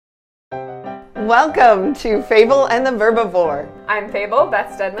Welcome to Fable and the Verbivore. I'm Fable,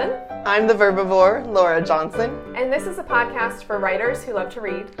 Beth Stedman. I'm the Verbivore, Laura Johnson. And this is a podcast for writers who love to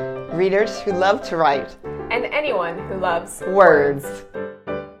read, Readers who love to write, and anyone who loves words.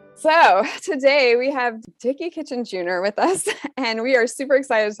 So today we have Dickie Kitchen Jr. with us, and we are super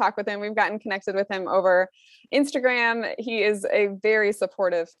excited to talk with him. We've gotten connected with him over Instagram. He is a very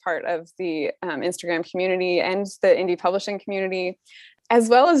supportive part of the Instagram community and the indie publishing community, as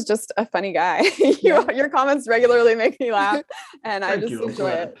well as just a funny guy. Your comments regularly make me laugh, and I just enjoy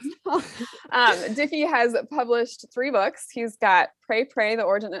it. Dickie has published 3 books. He's got Pray Pray, The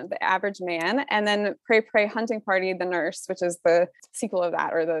Origin of the Average Man, and then Pray Pray Hunting Party, The Nurse, which is the sequel of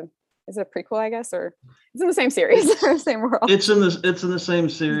that, or is it a prequel, I guess, or it's in the same series or same world? It's in the same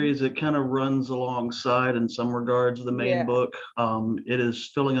series. It kind of runs alongside in some regards the main book. It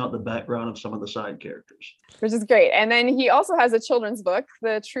is filling out the background of some of the side characters, which is great. And then he also has a children's book,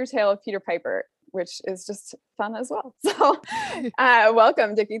 The True Tale of Peter Piper, which is just fun as well. So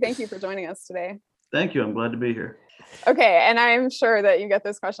welcome, Dickie. Thank you for joining us today. Thank you. I'm glad to be here. Okay, and I'm sure that you get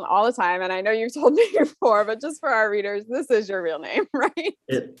this question all the time, and I know you've told me before, but just for our readers, this is your real name, right?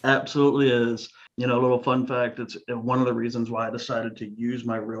 It absolutely is. You know, a little fun fact, it's one of the reasons why I decided to use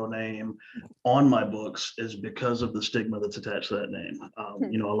my real name on my books is because of the stigma that's attached to that name.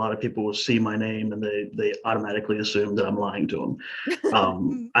 You know, a lot of people will see my name and they automatically assume that I'm lying to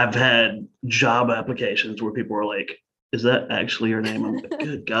them. I've had job applications where people are like, is that actually your name? I'm like,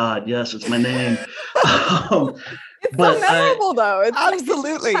 good God, yes, it's my name. It's so memorable, though. It's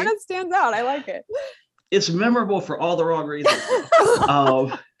absolutely it kind of stands out. I like it. It's memorable for all the wrong reasons.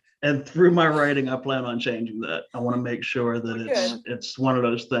 And through my writing, I plan on changing that. I want to make sure that it's one of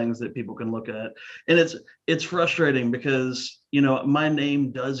those things that people can look at. And it's frustrating because, you know, my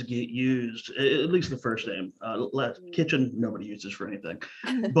name does get used, at least the first name. Kitchen, nobody uses for anything.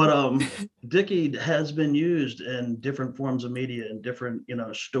 But Dickie has been used in different forms of media, in different, you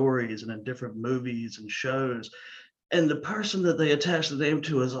know, stories and in different movies and shows. And the person that they attach the name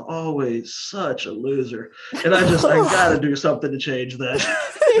to is always such a loser. And I got to do something to change that.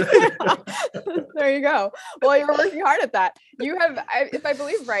 There you go. Well, you're working hard at that. You have, if I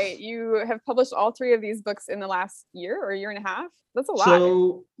believe right, you have published all 3 of these books in the last year or year and a half. That's a lot.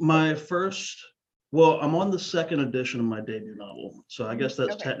 So I'm on the 2nd edition of my debut novel. So I guess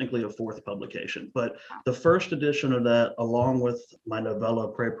that's technically a 4th publication. But the 1st edition of that, along with my novella,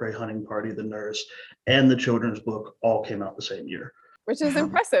 Pray Pray Hunting Party, The Nurse, and the children's book all came out the same year. Which is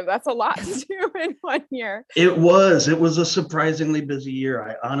impressive. That's a lot to do in 1 year. It was a surprisingly busy year.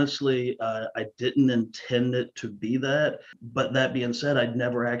 I honestly, I didn't intend it to be that. But that being said, I'd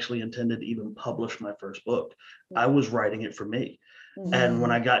never actually intended to even publish my first book. I was writing it for me. And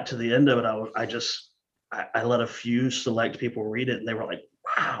when I got to the end of it, I let a few select people read it and they were like,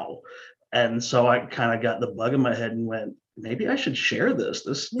 wow. And so I kind of got the bug in my head and went, maybe I should share this.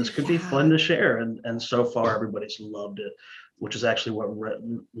 This could be fun to share. And so far everybody's loved it, which is actually what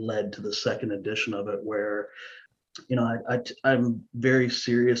led to the 2nd edition of it, where, you know, I'm very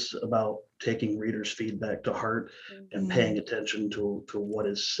serious about taking readers' feedback to heart and paying attention to what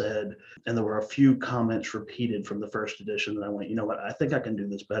is said. And there were a few comments repeated from the 1st edition that I went, you know what, I think I can do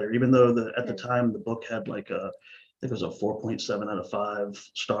this better. Even though at the time the book had like I think it was a 4.7 out of 5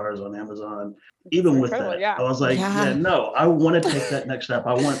 stars on Amazon. Even with that, I was like, no, I want to take that next step.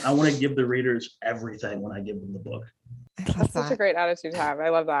 I want to give the readers everything when I give them the book. That's such a great attitude to have. I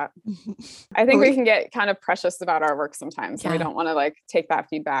love that. I think we can get kind of precious about our work sometimes. And we don't want to like take that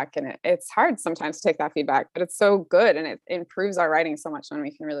feedback. And it's hard sometimes to take that feedback, but it's so good. And it improves our writing so much when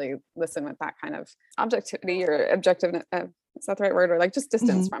we can really listen with that kind of objectivity or objective. Is that the right word? Or like just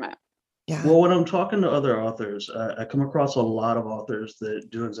distance from it. Yeah. Well, when I'm talking to other authors, I come across a lot of authors that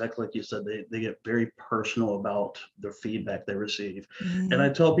do exactly like you said. They get very personal about the feedback they receive. And I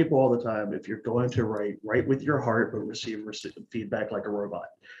tell people all the time, if you're going to write with your heart, but receive feedback like a robot.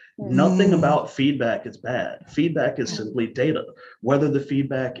 Nothing about feedback is bad. Feedback is simply data. Whether the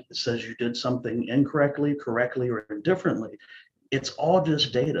feedback says you did something incorrectly, correctly, or indifferently, it's all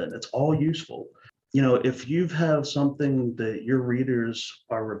just data and it's all useful. You know, if you have something that your readers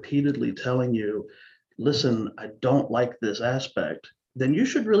are repeatedly telling you, listen, I don't like this aspect, then you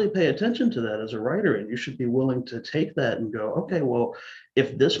should really pay attention to that as a writer. And you should be willing to take that and go, okay, well,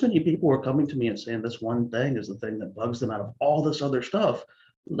 if this many people are coming to me and saying this one thing is the thing that bugs them out of all this other stuff,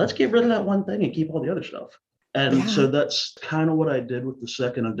 let's get rid of that one thing and keep all the other stuff. And so that's kind of what I did with the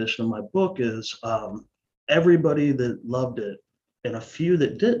 2nd edition of my book is everybody that loved it and a few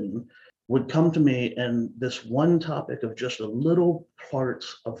that didn't would come to me and this one topic of just a little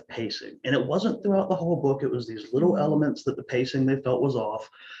parts of pacing. And it wasn't throughout the whole book. It was these little elements that the pacing they felt was off.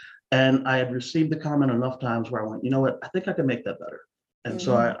 And I had received the comment enough times where I went, you know what, I think I can make that better. And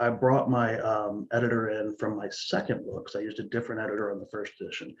so I brought my editor in from my second book, because I used a different editor on the first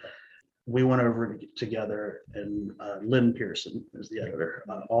edition. We went over together, and Lynn Pearson is the editor.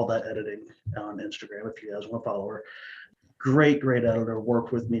 All that editing on Instagram, if you guys want to follow her. Great editor,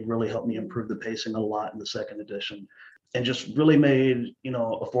 worked with me, really helped me improve the pacing a lot in the second edition, and just really made, a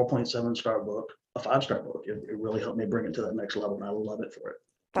 4.7 star book a 5-star book. It really helped me bring it to that next level, and I love it for it.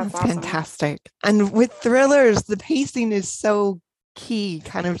 That's That's awesome. fantastic. And with thrillers, the pacing is so key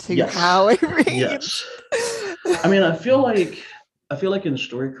kind of to how it reads. Yes. I mean, I feel like in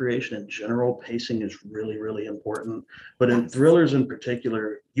story creation in general, pacing is really important. But in thrillers in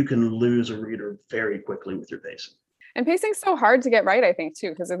particular, you can lose a reader very quickly with your pacing. And pacing's so hard to get right, I think,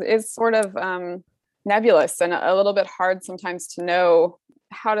 too, because it is sort of nebulous and a little bit hard sometimes to know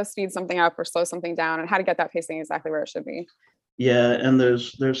how to speed something up or slow something down and how to get that pacing exactly where it should be. Yeah, and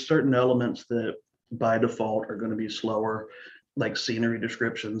there's certain elements that by default are going to be slower, like scenery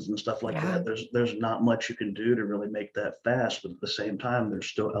descriptions and stuff like that. There's not much you can do to really make that fast, but at the same time, there's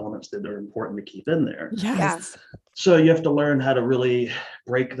still elements that are important to keep in there. Yes. So you have to learn how to really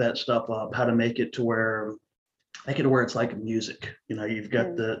break that stuff up, how to make it to where it's like music. You've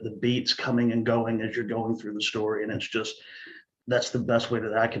got the beats coming and going as you're going through the story, and that's the best way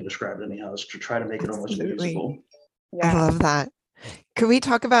that I can describe it anyhow, is to try to make it almost musical. I love that. Could we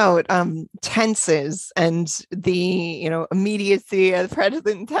talk about tenses and the immediacy of the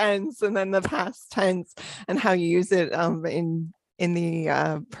present tense and then the past tense and how you use it in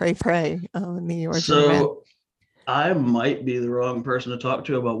the pray in the origin? So I might be the wrong person to talk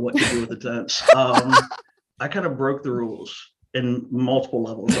to about what to do with the tense. I kind of broke the rules in multiple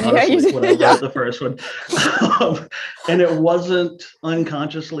levels, honestly, when I wrote the first one. And it wasn't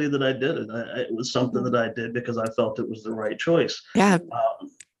unconsciously that I did it. It was something that I did because I felt it was the right choice. Yeah.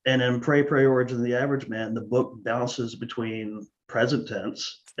 And in Pray, Origin of the Average Man, the book bounces between present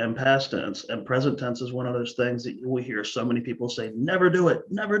tense and past tense. And present tense is one of those things that you will hear so many people say, never do it,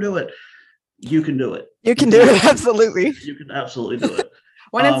 never do it. You can do it. You can do it, absolutely. You can absolutely do it.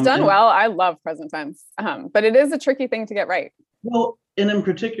 When it's done well, I love present tense, but it is a tricky thing to get right. Well, and in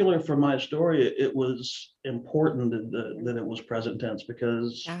particular for my story, it was important that it was present tense,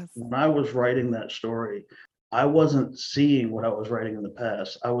 because when I was writing that story, I wasn't seeing what I was writing in the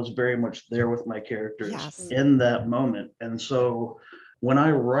past. I was very much there with my characters in that moment. And so when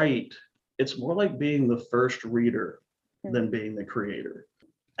I write, it's more like being the first reader than being the creator.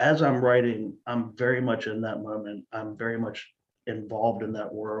 As I'm writing, I'm very much in that moment. I'm very much involved in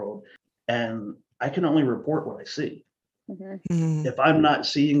that world, and I can only report what I see. If I'm not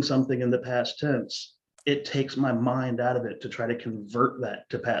seeing something in the past tense, it takes my mind out of it to try to convert that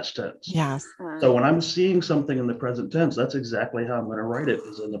to past tense. So when I'm seeing something in the present tense, that's exactly how I'm going to write it,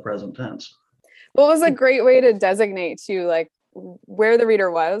 is in the present tense. Well, it was a great way to designate to like where the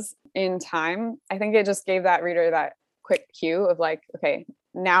reader was in time. I think it just gave that reader that quick cue of like, okay,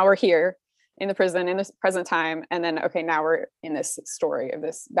 now we're here in the prison in this present time, and then okay, now we're in this story of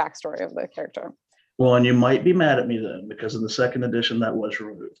this backstory of the character. Well, and you might be mad at me then, because in the second edition that was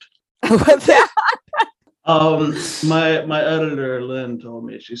removed. My editor Lynn told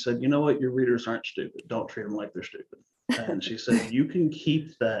me, she said, you know what, your readers aren't stupid, don't treat them like they're stupid. And she said, you can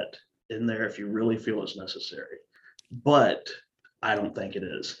keep that in there if you really feel it's necessary, but I don't think it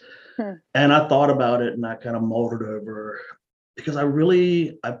is. And I thought about it, and I kind of mulled it over, because I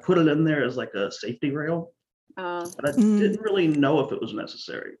put it in there as like a safety rail, but I didn't really know if it was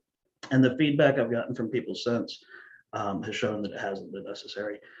necessary. And the feedback I've gotten from people since has shown that it hasn't been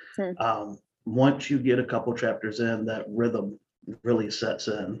necessary. Once you get a couple chapters in, that rhythm really sets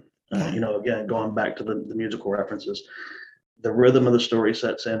in. Again, going back to the musical references, the rhythm of the story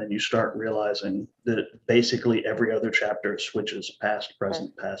sets in, and you start realizing that basically every other chapter switches past,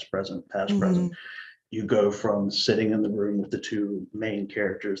 present, past, present, past, present. You go from sitting in the room with the two main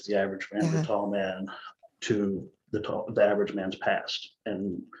characters, the average man, the tall man, to the average man's past.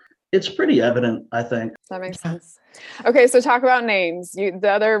 And it's pretty evident, I think. That makes sense. Okay, so talk about names. The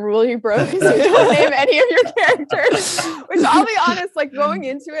other rule you broke is you don't name any of your characters, which I'll be honest, like going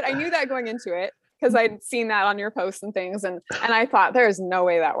into it, I knew that going into it because I'd seen that on your posts and things. And I thought, there's no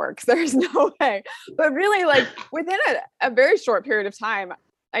way that works. There's no way. But really, like within a very short period of time,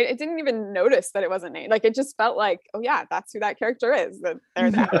 I didn't even notice that it wasn't named. Like it just felt like, oh yeah, that's who that character is. I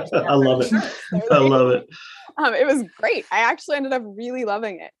love it. I love it. It was great. I actually ended up really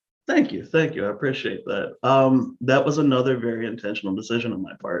loving it. Thank you. I appreciate that. That was another very intentional decision on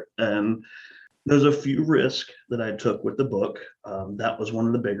my part. And there's a few risks that I took with the book. That was one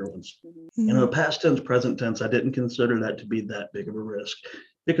of the bigger ones. Past tense, present tense, I didn't consider that to be that big of a risk.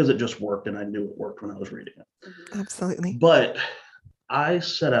 because it just worked and I knew it worked when I was reading it. Absolutely. But I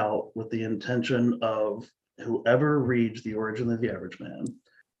set out with the intention of whoever reads The Origin of the Average Man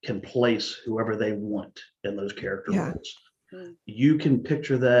can place whoever they want in those character roles. You can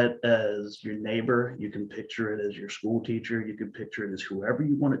picture that as your neighbor, you can picture it as your school teacher, you can picture it as whoever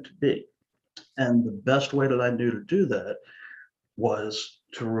you want it to be. And the best way that I knew to do that was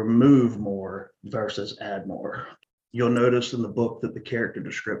to remove more versus add more. You'll notice in the book that the character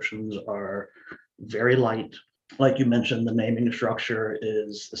descriptions are very light. Like you mentioned, the naming structure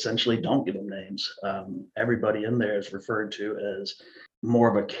is essentially don't give them names. Everybody in there is referred to as more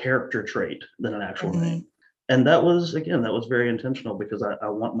of a character trait than an actual name. And that was very intentional because I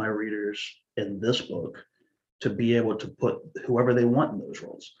want my readers in this book to be able to put whoever they want in those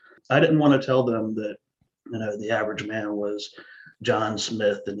roles. I didn't want to tell them that, the average man was John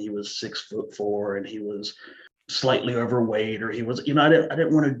Smith and he was 6'4" and he was slightly overweight, or he was, I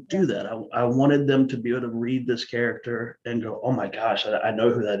didn't want to do that. I wanted them to be able to read this character and go, oh my gosh, I know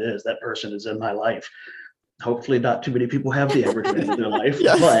who that is. That person is in my life. Hopefully not too many people have the average man in their life,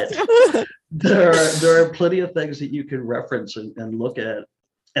 but there are plenty of things that you can reference and look at.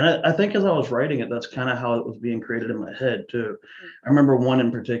 And I think as I was writing it, that's kind of how it was being created in my head too. I remember one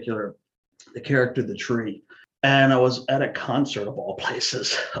in particular, the character, the tree. And I was at a concert of all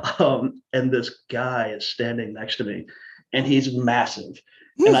places. And this guy is standing next to me and he's massive.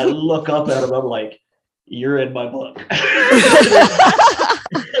 And I look up at him, I'm like, you're in my book.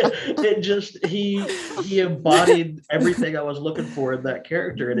 It just, he embodied everything I was looking for in that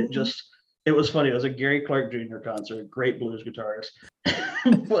character. And it was funny. It was a Gary Clark Jr. concert, great blues guitarist.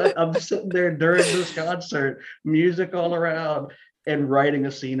 But I'm sitting there during this concert, music all around, and writing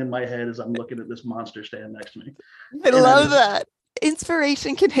a scene in my head as I'm looking at this monster stand next to me. I love that.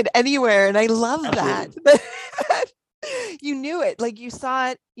 Inspiration can hit anywhere. And I love that. You knew it, like you saw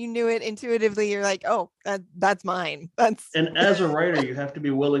it, you knew it intuitively. You're like, oh, that's mine. And as a writer, you have to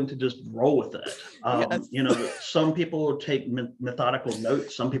be willing to just roll with that. Yes. Some people will take methodical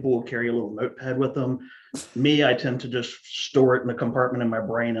notes. Some people will carry a little notepad with them. Me, I tend to just store it in a compartment in my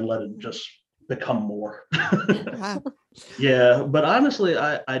brain and let it just become more. Wow. Yeah, but honestly,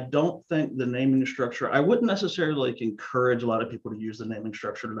 I don't think the naming structure, I wouldn't necessarily encourage a lot of people to use the naming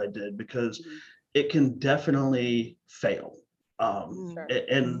structure that I did, because it can definitely fail.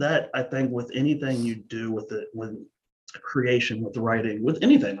 And that, I think, with anything you do with creation, with writing, with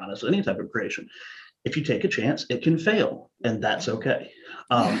anything, honestly, any type of creation, if you take a chance, it can fail, and that's okay.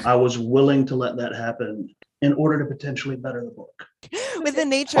 I was willing to let that happen in order to potentially better the book. With the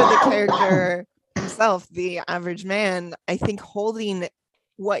nature of the character himself, the average man, I think holding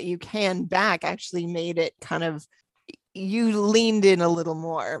what you can back actually made it kind of, you leaned in a little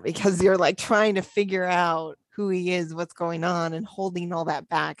more because you're like trying to figure out who he is, what's going on, and holding all that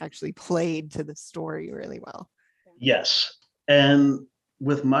back actually played to the story really well. Yes. And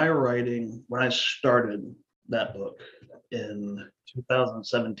with my writing, when I started that book in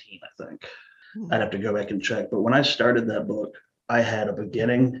 2017, I think, I'd have to go back and check, but when I started that book, I had a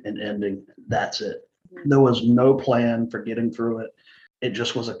beginning and ending. That's it. There was no plan for getting through it. It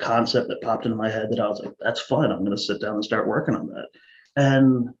just was a concept that popped into my head that I was like, that's fun. I'm going to sit down and start working on that.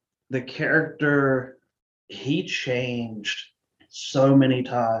 And the character, he changed so many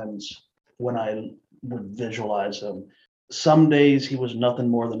times when I would visualize him. Some days he was nothing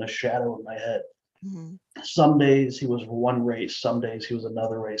more than a shadow in my head. Mm-hmm. Some days he was one race. Some days he was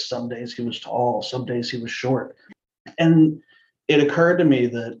another race. Some days he was tall. Some days he was short. And it occurred to me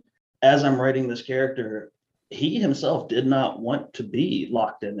that as I'm writing this character, he himself did not want to be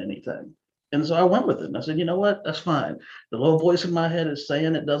locked in anything. And so I went with it. And I said, you know what? That's fine. The little voice in my head is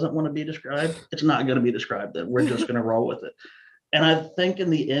saying it doesn't want to be described. It's not going to be described. Then we're just going to roll with it. And I think in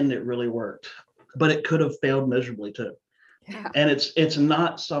the end, it really worked. But it could have failed miserably too. Yeah. And it's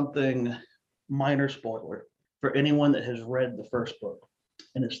not something, minor spoiler, for anyone that has read the first book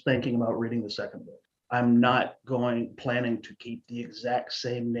and is thinking about reading the second book. I'm not planning to keep the exact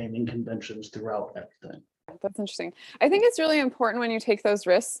same naming conventions throughout everything. That's interesting. I think it's really important when you take those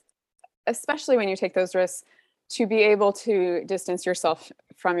risks, especially when you take those risks, to be able to distance yourself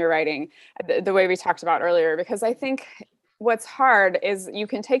from your writing the way we talked about earlier, because I think what's hard is you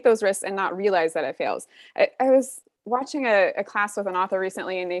can take those risks and not realize that it fails. I was watching a class with an author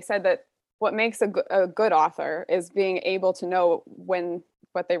recently, and they said that what makes a good author is being able to know when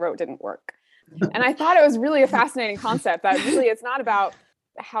what they wrote didn't work. And I thought it was really a fascinating concept, that really it's not about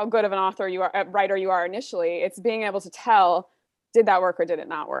how good of an author you are, writer you are initially. It's being able to tell, did that work or did it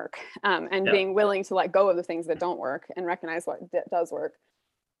not work? And being willing to let go of the things that don't work and recognize what does work.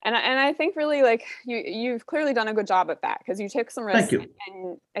 And I think really like you've clearly done a good job at that, because you took some risks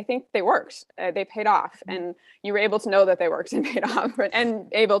and I think they worked. They paid off, and you were able to know that they worked and paid off, and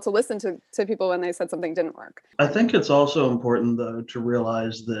able to listen to people when they said something didn't work. I think it's also important though to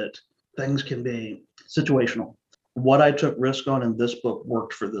realize that things can be situational. What I took risk on in this book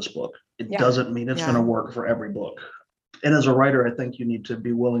worked for this book. It doesn't mean it's going to work for every book. And as a writer, I think you need to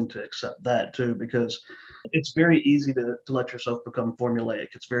be willing to accept that too, because it's very easy to let yourself become formulaic.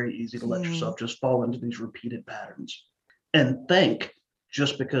 It's very easy to let yourself just fall into these repeated patterns and think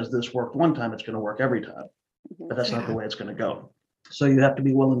just because this worked one time, it's going to work every time. But that's not the way it's going to go. So you have to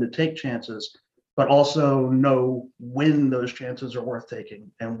be willing to take chances, but also know when those chances are worth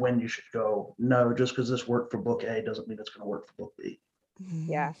taking and when you should go, no, just because this worked for book A doesn't mean it's going to work for book B.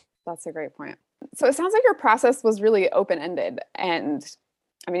 Yeah, that's a great point. So it sounds like your process was really open-ended, and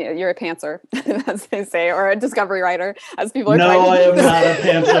I mean, you're a pantser, as they say, or a discovery writer, as people are No, I am to not a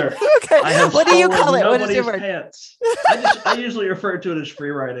pantser. Okay. What do you call it? What is your word? Pants. I usually refer to it as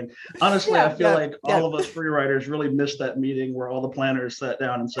free writing. Honestly, I feel like all of us free writers really missed that meeting where all the planners sat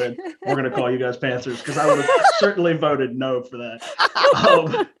down and said, we're going to call you guys pantsers, because I would have certainly voted no for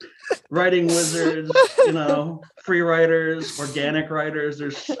that. Writing wizards, free writers, organic writers.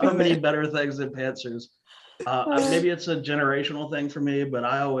 There's so many better things than pantsers. Maybe it's a generational thing for me, but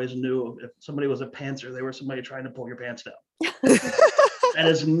I always knew if somebody was a pantser, they were somebody trying to pull your pants down. That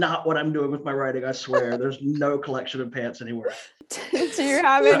is not what I'm doing with my writing, I swear. There's no collection of pants anywhere. Do you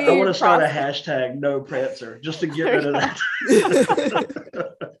have any? I want to start a hashtag no pantser just to get rid of that.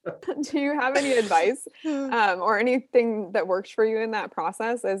 Do you have any advice or anything that worked for you in that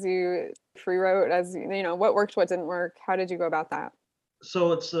process as you free wrote, what worked, what didn't work? How did you go about that?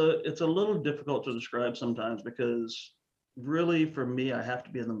 So it's a little difficult to describe sometimes, because really for me, I have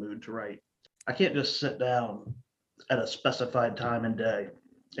to be in the mood to write. I can't just sit down at a specified time and day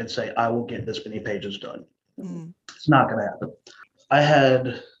and say, I will get this many pages done. It's not going to happen. I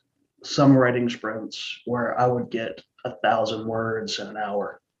had some writing sprints where I would get 1,000 words in an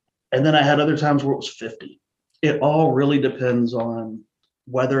hour. And then I had other times where it was 50. It all really depends on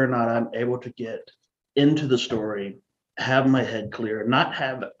whether or not I'm able to get into the story, have my head clear, not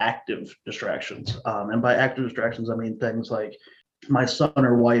have active distractions. And by active distractions, I mean things like my son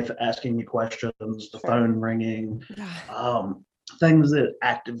or wife asking me questions, the phone ringing, things that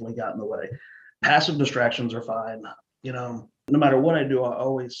actively got in the way. Passive distractions are fine. No matter what I do, I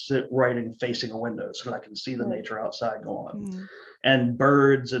always sit writing facing a window so that I can see the nature outside go on. And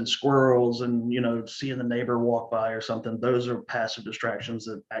birds and squirrels and, seeing the neighbor walk by or something, those are passive distractions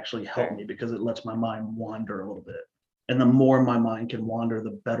that actually help me, because it lets my mind wander a little bit. And the more my mind can wander,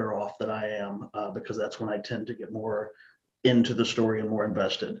 the better off that I am, because that's when I tend to get more into the story and more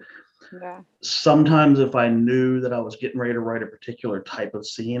invested. Sometimes if I knew that I was getting ready to write a particular type of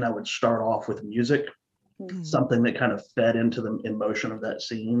scene, I would start off with music, something that kind of fed into the emotion of that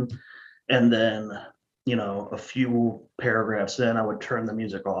scene. And then, a few paragraphs in, I would turn the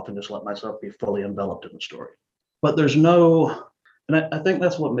music off and just let myself be fully enveloped in the story. But there's no, and I think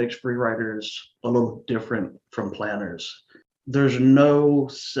that's what makes free writers a little different from planners. There's no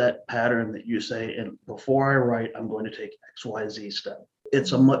set pattern that you say, and before I write, I'm going to take X, Y, Z step.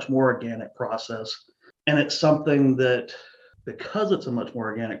 It's a much more organic process. And it's something that, because it's a much more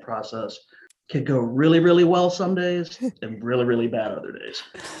organic process, can go really, really well some days and really, really bad other days.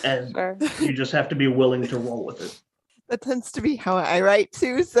 And you just have to be willing to roll with it. That tends to be how I write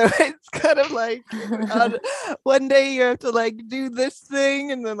too. So it's kind of like one day you have to do this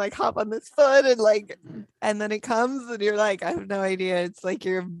thing and then hop on this foot and then it comes and you're like, I have no idea. It's like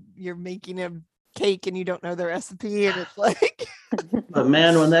you're making a cake and you don't know the recipe, and it's like. But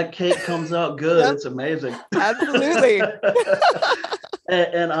man, when that cake comes out good, it's amazing. Absolutely.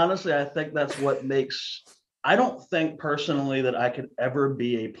 And honestly, I think that's what makes, I don't think personally that I could ever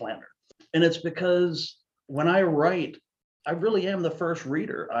be a planner. And it's because when I write, I really am the first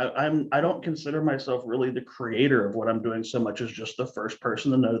reader. I don't consider myself really the creator of what I'm doing so much as just the first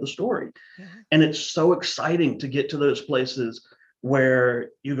person to know the story. And it's so exciting to get to those places where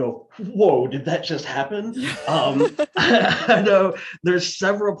you go, whoa, did that just happen? I know there's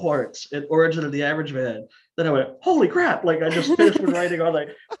several parts in Origin of the Average Man that I went, holy crap, I just finished writing on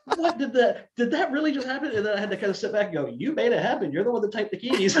what did that really just happen? And then I had to kind of sit back and go, you made it happen. You're the one that typed the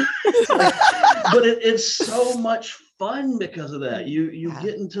keys. But it's so much fun because of that. You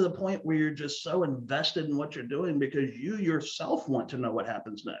get into the point where you're just so invested in what you're doing because you yourself want to know what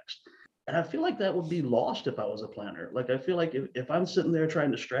happens next. And I feel like that would be lost if I was a planner. I feel like if I'm sitting there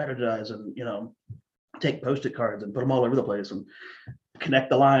trying to strategize and, take Post-it cards and put them all over the place and connect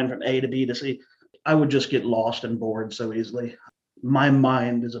the line from A to B to C, I would just get lost and bored so easily. my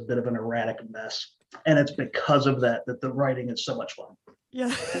mind is a bit of an erratic mess. And it's because of that the writing is so much fun.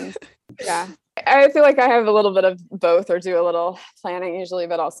 Yeah. Yeah. I feel like I have a little bit of both, or do a little planning usually,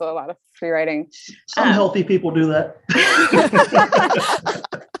 but also a lot of free writing. Some healthy people do that.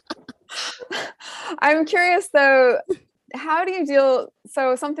 I'm curious though, how do you deal?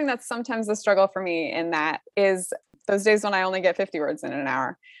 So something that's sometimes a struggle for me in that is those days when I only get 50 words in an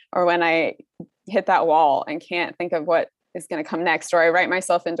hour, or when I hit that wall and can't think of what is going to come next, or I write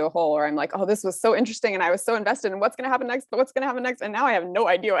myself into a hole, or I'm like, oh, this was so interesting and I was so invested in what's going to happen next, but what's going to happen next, and now I have no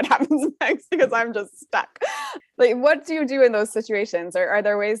idea what happens next because I'm just stuck. Like, what do you do in those situations? Or are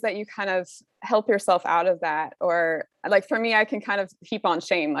there ways that you kind of help yourself out of that? Or like for me, I can kind of heap on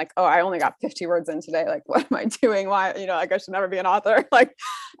shame, like, oh, I only got 50 words in today, like what am I doing? Why, like I should never be an author. Like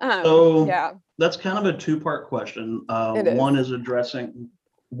yeah, that's kind of a two-part question. One is addressing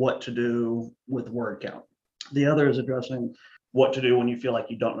what to do with word count. The other is addressing what to do when you feel like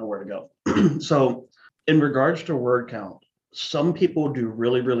you don't know where to go. So in regards to word count, some people do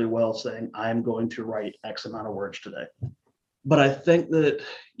really, really well saying, I'm going to write X amount of words today. But I think that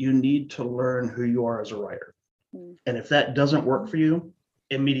you need to learn who you are as a writer. And if that doesn't work for you,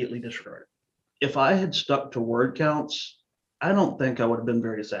 immediately disregard it. If I had stuck to word counts, I don't think I would have been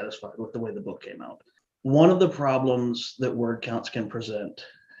very satisfied with the way the book came out. One of the problems that word counts can present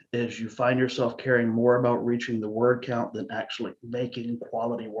is you find yourself caring more about reaching the word count than actually making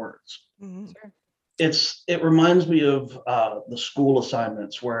quality words. Mm-hmm. Sure. It reminds me of the school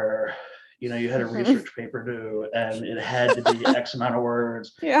assignments where you had a research paper due and it had to be X amount of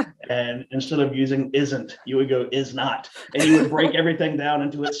words. Yeah. And instead of using isn't, you would go is not, and you would break everything down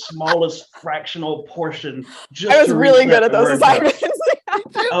into its smallest fractional portion. I was really good at those assignments.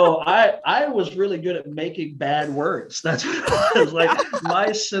 Oh, I was really good at making bad words. That's what it was like.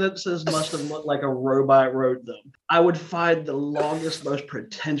 My sentences must have looked like a robot wrote them. I would find the longest, most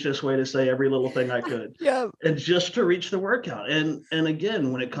pretentious way to say every little thing I could. Yeah. And just to reach the word count. And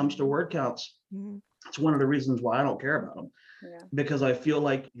again, when it comes to word counts, it's one of the reasons why I don't care about them. Yeah. Because I feel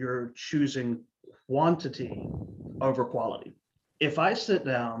like you're choosing quantity over quality. If I sit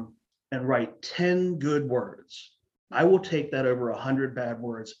down and write 10 good words, I will take that over 100 bad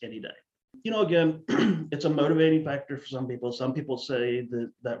words any day. Again, it's a motivating factor for some people. Some people say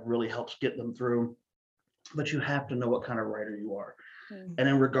that really helps get them through, but you have to know what kind of writer you are. And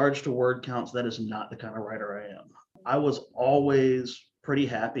in regards to word counts, that is not the kind of writer I am. I was always pretty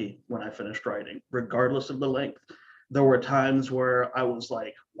happy when I finished writing, regardless of the length. There were times where I was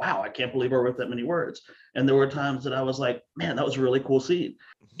like, wow, I can't believe I wrote that many words. And there were times that I was like, man, that was a really cool scene.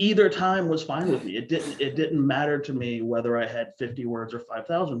 Either time was fine with me. It didn't matter to me whether I had 50 words or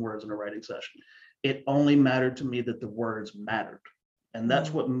 5,000 words in a writing session. It only mattered to me that the words mattered. And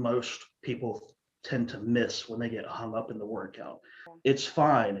that's what most people tend to miss when they get hung up in the word count. It's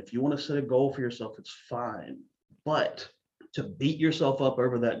fine. If you want to set a goal for yourself, it's fine. But to beat yourself up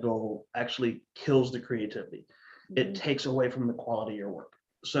over that goal actually kills the creativity. It takes away from the quality of your work.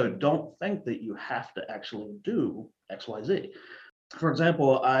 So don't think that you have to actually do X, Y, Z. For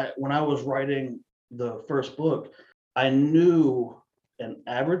example, when I was writing the first book, I knew an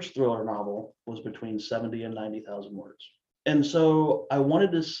average thriller novel was between 70 and 90,000 words. And so I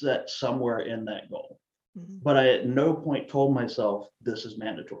wanted to set somewhere in that goal. But I at no point told myself this is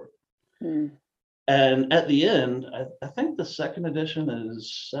mandatory. And at the end, I think the second edition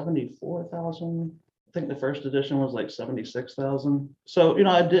is 74,000. I think the first edition was like 76,000. So,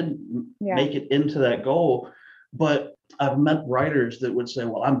 I didn't make it into that goal, but I've met writers that would say,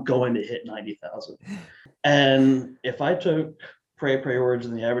 well, I'm going to hit 90,000. And if I took Pray Words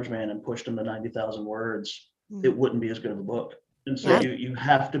and The Average Man and pushed them to 90,000 words, it wouldn't be as good of a book. And so you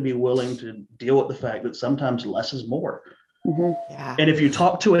have to be willing to deal with the fact that sometimes less is more. Yeah. And if you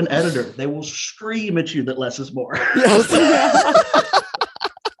talk to an editor, they will scream at you that less is more. Yes.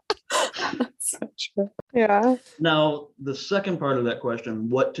 So true. Yeah. Now, the second part of that question,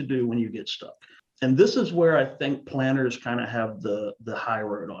 what to do when you get stuck. And this is where I think planners kind of have the high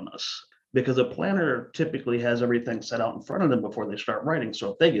road on us, because a planner typically has everything set out in front of them before they start writing.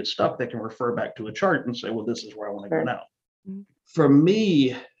 So if they get stuck, they can refer back to a chart and say, well, this is where I want to go now. For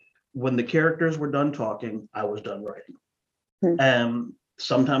me, when the characters were done talking, I was done writing. And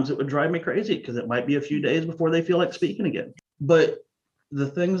sometimes it would drive me crazy because it might be a few days before they feel like speaking again. But the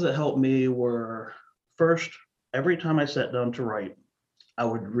things that helped me were, first, every time I sat down to write, I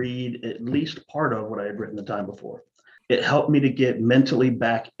would read at least part of what I had written the time before. It helped me to get mentally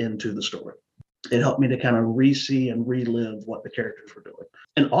back into the story. It helped me to kind of re-see and relive what the characters were doing.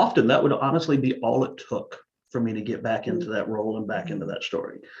 And often that would honestly be all it took for me to get back into that role and back into that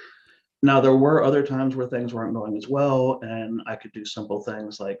story. Now, there were other times where things weren't going as well, and I could do simple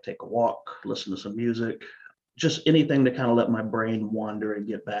things like take a walk, listen to some music, just anything to kind of let my brain wander and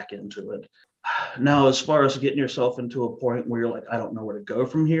get back into it. Now, as far as getting yourself into a point where you're like, I don't know where to go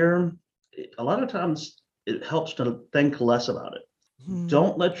from here, a lot of times it helps to think less about it.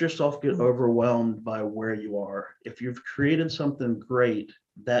 Don't let yourself get overwhelmed by where you are. If you've created something great,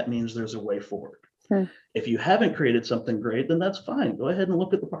 that means there's a way forward. If you haven't created something great, then that's fine. Go ahead and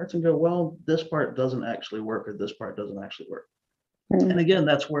look at the parts and go, well, this part doesn't actually work, or this part doesn't actually work. And again,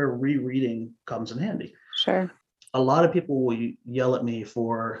 that's where rereading comes in handy. Sure. A lot of people will yell at me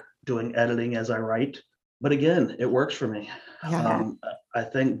for doing editing as I write, but again, it works for me. Yeah. I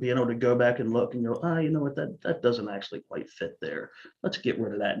think being able to go back and look and go, you know what, that doesn't actually quite fit there. Let's get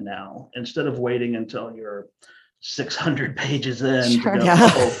rid of that now, instead of waiting until you're 600 pages in to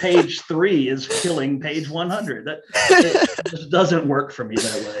go, page 3 is killing page 100. It just doesn't work for me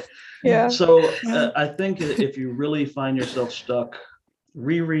that way. Yeah. So I think if you really find yourself stuck,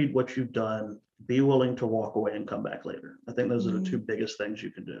 reread what you've done, be willing to walk away and come back later. I think those are the two biggest things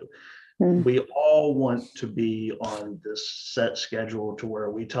you can do. We all want to be on this set schedule to where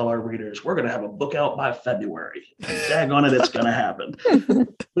we tell our readers, we're going to have a book out by February. Daggone it, it's going to happen.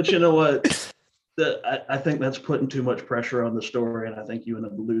 But you know what? I think that's putting too much pressure on the story, and I think you end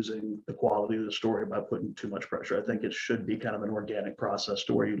up losing the quality of the story by putting too much pressure. I think it should be kind of an organic process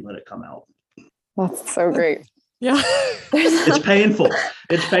to where you let it come out. That's so great. Yeah. It's painful.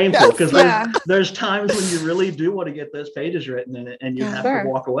 It's painful because there's times when you really do want to get those pages written and you have to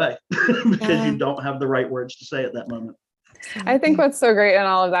walk away because you don't have the right words to say at that moment. I think what's so great in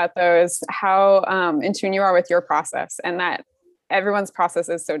all of that, though, is how in tune you are with your process, and that everyone's process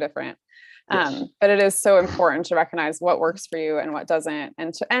is so different. But it is so important to recognize what works for you and what doesn't.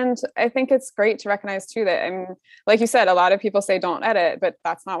 And I think it's great to recognize too that, I mean, like you said, a lot of people say don't edit, but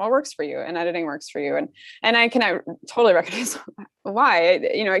that's not what works for you, and editing works for you. And I totally recognize why.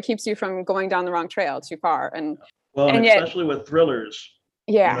 It keeps you from going down the wrong trail too far. And especially with thrillers,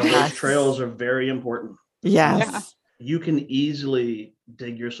 those trails are very important. Yes. You can easily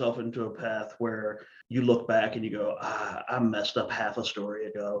dig yourself into a path where you look back and you go, I messed up half a story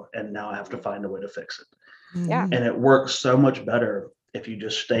ago, and now I have to find a way to fix it. Yeah. And it works so much better if you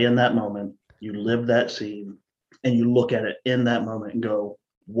just stay in that moment, you live that scene, and you look at it in that moment and go,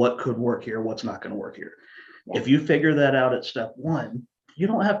 what could work here? What's not going to work here? Yeah. If you figure that out at step 1, you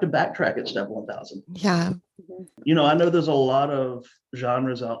don't have to backtrack at step 1000. Yeah. I know there's a lot of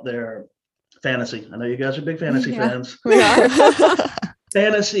genres out there. Fantasy. I know you guys are big fantasy fans. We are.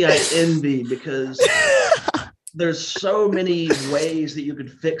 Fantasy, I envy, because there's so many ways that you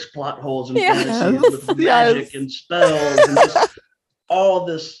could fix plot holes in fantasy with magic and spells and just all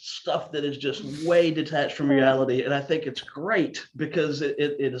this stuff that is just way detached from reality. And I think it's great because it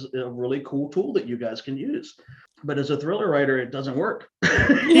is a really cool tool that you guys can use. But as a thriller writer, it doesn't work.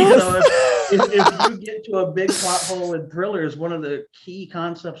 If you get to a big plot hole in thrillers, one of the key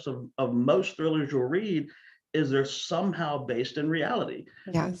concepts of most thrillers you'll read is they're somehow based in reality.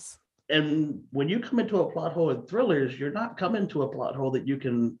 Yes. And when you come into a plot hole in thrillers, you're not coming to a plot hole that you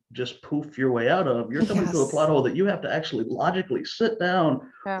can just poof your way out of. You're coming to a plot hole that you have to actually logically sit down,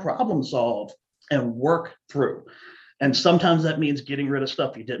 problem solve, and work through. And sometimes that means getting rid of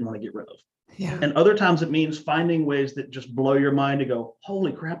stuff you didn't want to get rid of. Yeah. And other times it means finding ways that just blow your mind to go,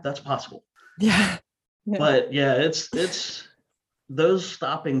 holy crap, that's possible. Yeah. But it's those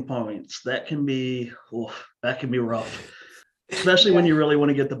stopping points that can be rough, especially when you really want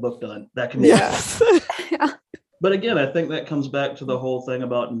to get the book done. That can be rough. But again, I think that comes back to the whole thing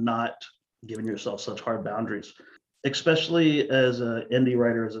about not giving yourself such hard boundaries, especially as an indie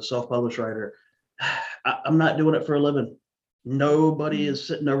writer, as a self-published writer. I'm not doing it for a living. Nobody is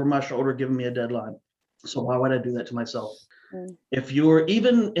sitting over my shoulder giving me a deadline. So why would I do that to myself? If you're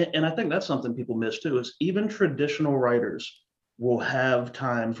even, and I think that's something people miss too, is even traditional writers will have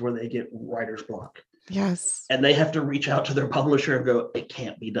times where they get writer's block. Yes. And they have to reach out to their publisher and go, it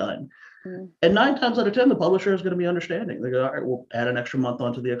can't be done. And 9 times out of 10, the publisher is going to be understanding. They go, all right, we'll add an extra month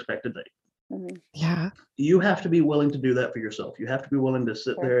onto the expected date. Yeah. You have to be willing to do that for yourself. You have to be willing to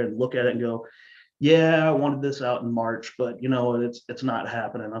sit there and look at it and go, yeah, I wanted this out in March, but it's not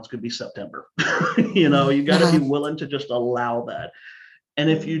happening. That's going to be September. You got to be willing to just allow that.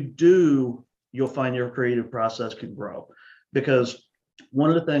 And if you do, you'll find your creative process can grow. Because one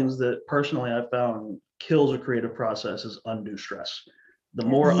of the things that personally I found kills a creative process is undue stress. The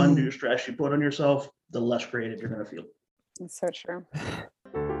more undue stress you put on yourself, the less creative you're going to feel. That's so true.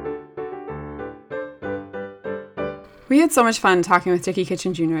 We had so much fun talking with Dickie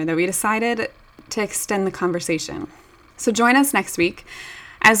Kitchen Jr. that we decided to extend the conversation. So join us next week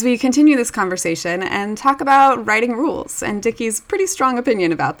as we continue this conversation and talk about writing rules and Dickie's pretty strong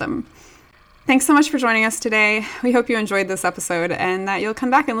opinion about them. Thanks so much for joining us today. We hope you enjoyed this episode and that you'll come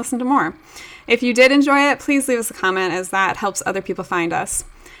back and listen to more. If you did enjoy it, please leave us a comment, as that helps other people find us.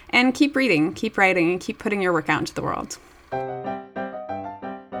 And keep reading, keep writing, and keep putting your work out into the world.